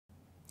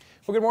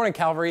Well, good morning,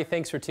 Calvary.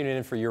 Thanks for tuning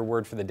in for your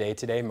word for the day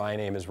today. My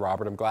name is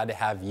Robert. I'm glad to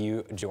have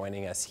you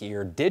joining us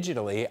here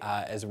digitally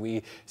as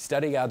we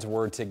study God's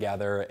word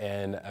together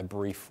in a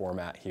brief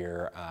format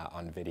here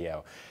on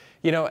video.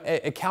 You know,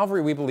 at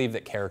Calvary, we believe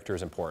that character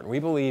is important. We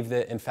believe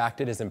that, in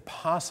fact, it is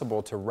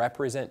impossible to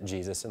represent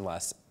Jesus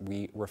unless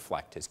we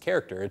reflect his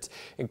character. It's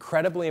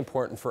incredibly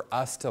important for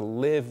us to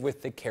live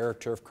with the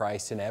character of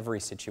Christ in every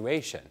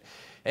situation.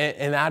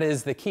 And that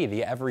is the key,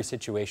 the every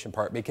situation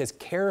part, because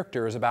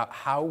character is about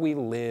how we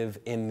live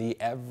in the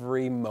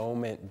every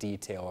moment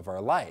detail of our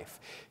life.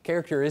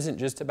 Character isn't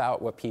just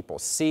about what people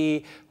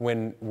see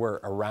when we're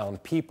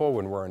around people,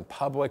 when we're in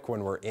public,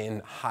 when we're in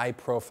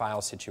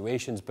high-profile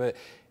situations, but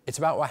it's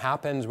about what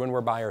happens when we're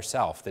by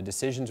ourselves, the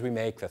decisions we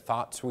make, the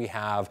thoughts we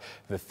have,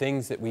 the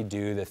things that we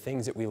do, the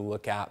things that we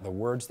look at, the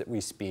words that we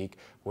speak,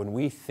 when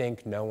we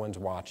think no one's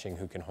watching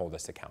who can hold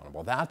us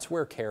accountable. That's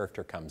where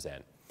character comes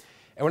in.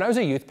 And when I was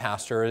a youth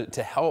pastor,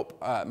 to help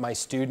my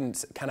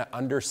students kind of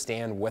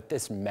understand what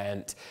this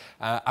meant,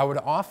 I would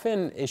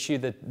often issue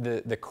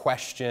the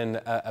question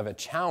of a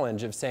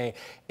challenge of saying,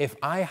 if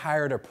I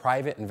hired a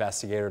private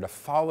investigator to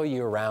follow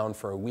you around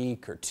for a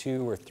week or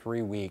 2 or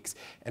 3 weeks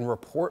and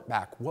report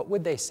back, what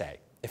would they say?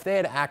 If they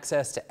had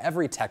access to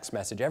every text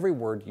message, every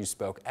word you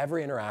spoke,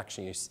 every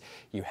interaction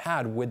you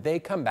had, would they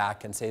come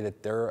back and say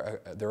that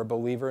they're a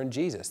believer in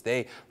Jesus?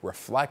 They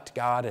reflect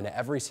God in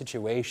every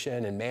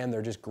situation, and man,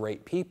 they're just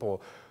great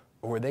people.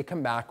 Or would they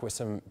come back with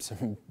some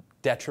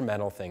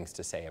detrimental things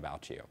to say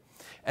about you?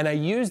 And I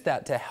used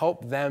that to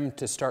help them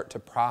to start to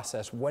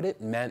process what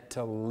it meant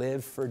to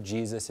live for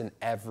Jesus in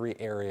every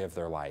area of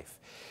their life.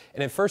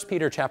 And in 1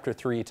 Peter chapter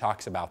 3, he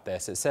talks about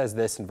this. It says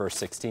this in verse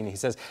 16. He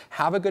says,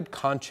 "Have a good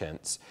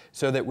conscience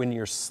so that when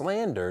you're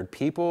slandered,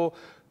 people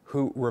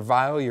who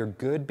revile your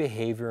good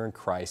behavior in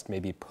Christ may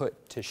be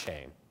put to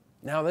shame."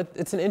 Now,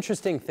 it's an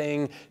interesting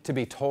thing to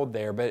be told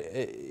there, but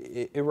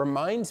it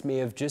reminds me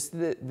of just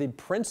the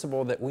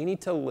principle that we need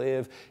to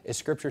live, as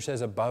Scripture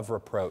says, above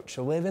reproach.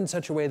 To live in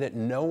such a way that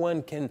no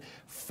one can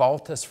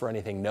fault us for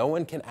anything. No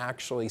one can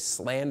actually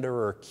slander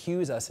or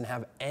accuse us and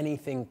have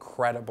anything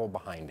credible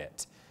behind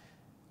it.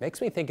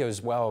 Makes me think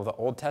as well of the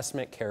Old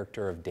Testament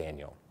character of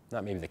Daniel.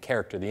 Not maybe the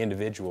character, the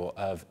individual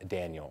of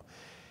Daniel.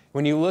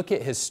 When you look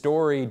at his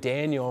story,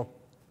 Daniel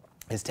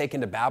is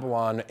taken to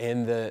Babylon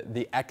in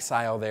the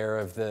exile there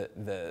of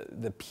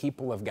the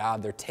people of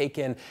God. They're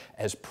taken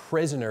as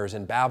prisoners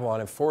in Babylon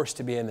and forced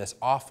to be in this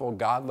awful,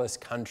 godless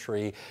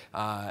country.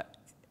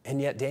 And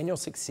yet Daniel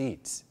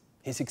succeeds.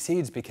 He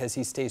succeeds because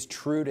he stays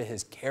true to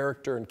his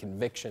character and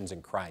convictions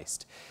in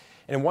Christ.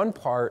 And in one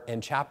part, in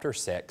chapter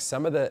 6,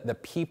 some of the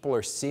people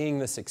are seeing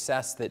the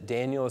success that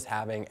Daniel is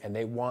having, and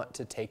they want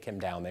to take him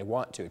down. They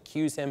want to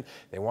accuse him.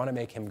 They want to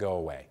make him go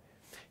away.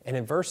 And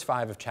in verse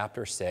 5 of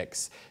chapter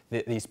 6,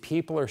 these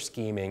people are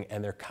scheming,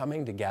 and they're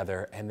coming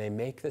together, and they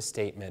make the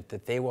statement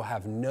that they will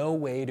have no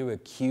way to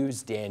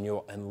accuse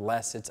Daniel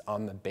unless it's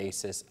on the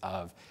basis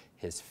of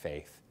his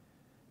faith.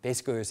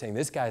 Basically, they're saying,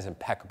 this guy's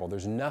impeccable.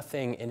 There's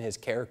nothing in his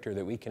character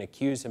that we can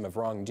accuse him of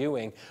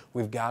wrongdoing.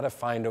 We've got to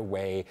find a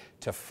way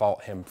to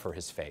fault him for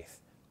his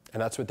faith.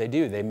 And that's what they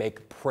do. They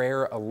make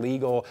prayer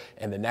illegal,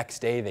 and the next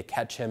day they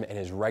catch him in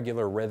his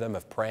regular rhythm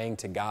of praying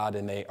to God,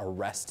 and they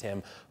arrest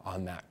him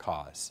on that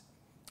cause.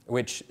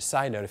 Which,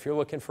 side note, if you're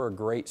looking for a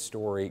great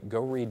story,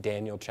 go read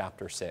Daniel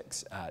chapter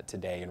 6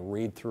 today and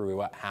read through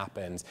what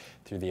happens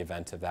through the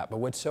event of that. But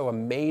what's so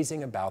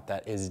amazing about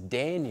that is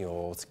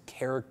Daniel's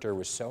character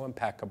was so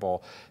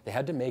impeccable, they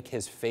had to make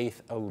his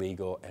faith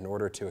illegal in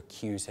order to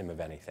accuse him of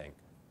anything.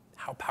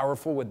 How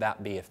powerful would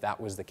that be if that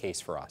was the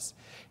case for us?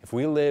 If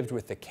we lived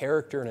with the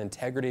character and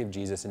integrity of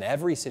Jesus in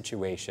every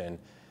situation,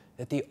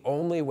 that the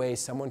only way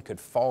someone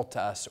could fault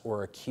us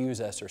or accuse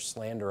us or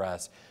slander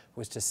us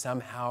was to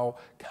somehow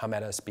come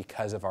at us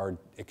because of our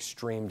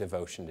extreme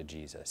devotion to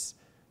Jesus.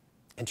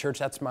 And church,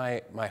 that's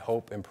my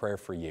hope and prayer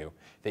for you,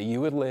 that you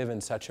would live in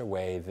such a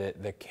way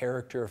that the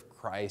character of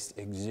Christ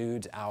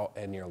exudes out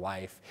in your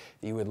life,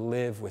 that you would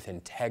live with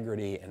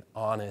integrity and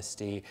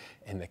honesty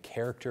in the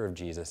character of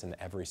Jesus in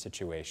every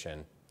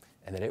situation,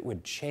 and that it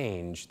would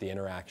change the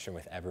interaction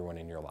with everyone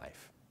in your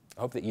life.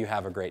 I hope that you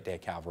have a great day,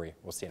 Calvary.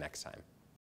 We'll see you next time.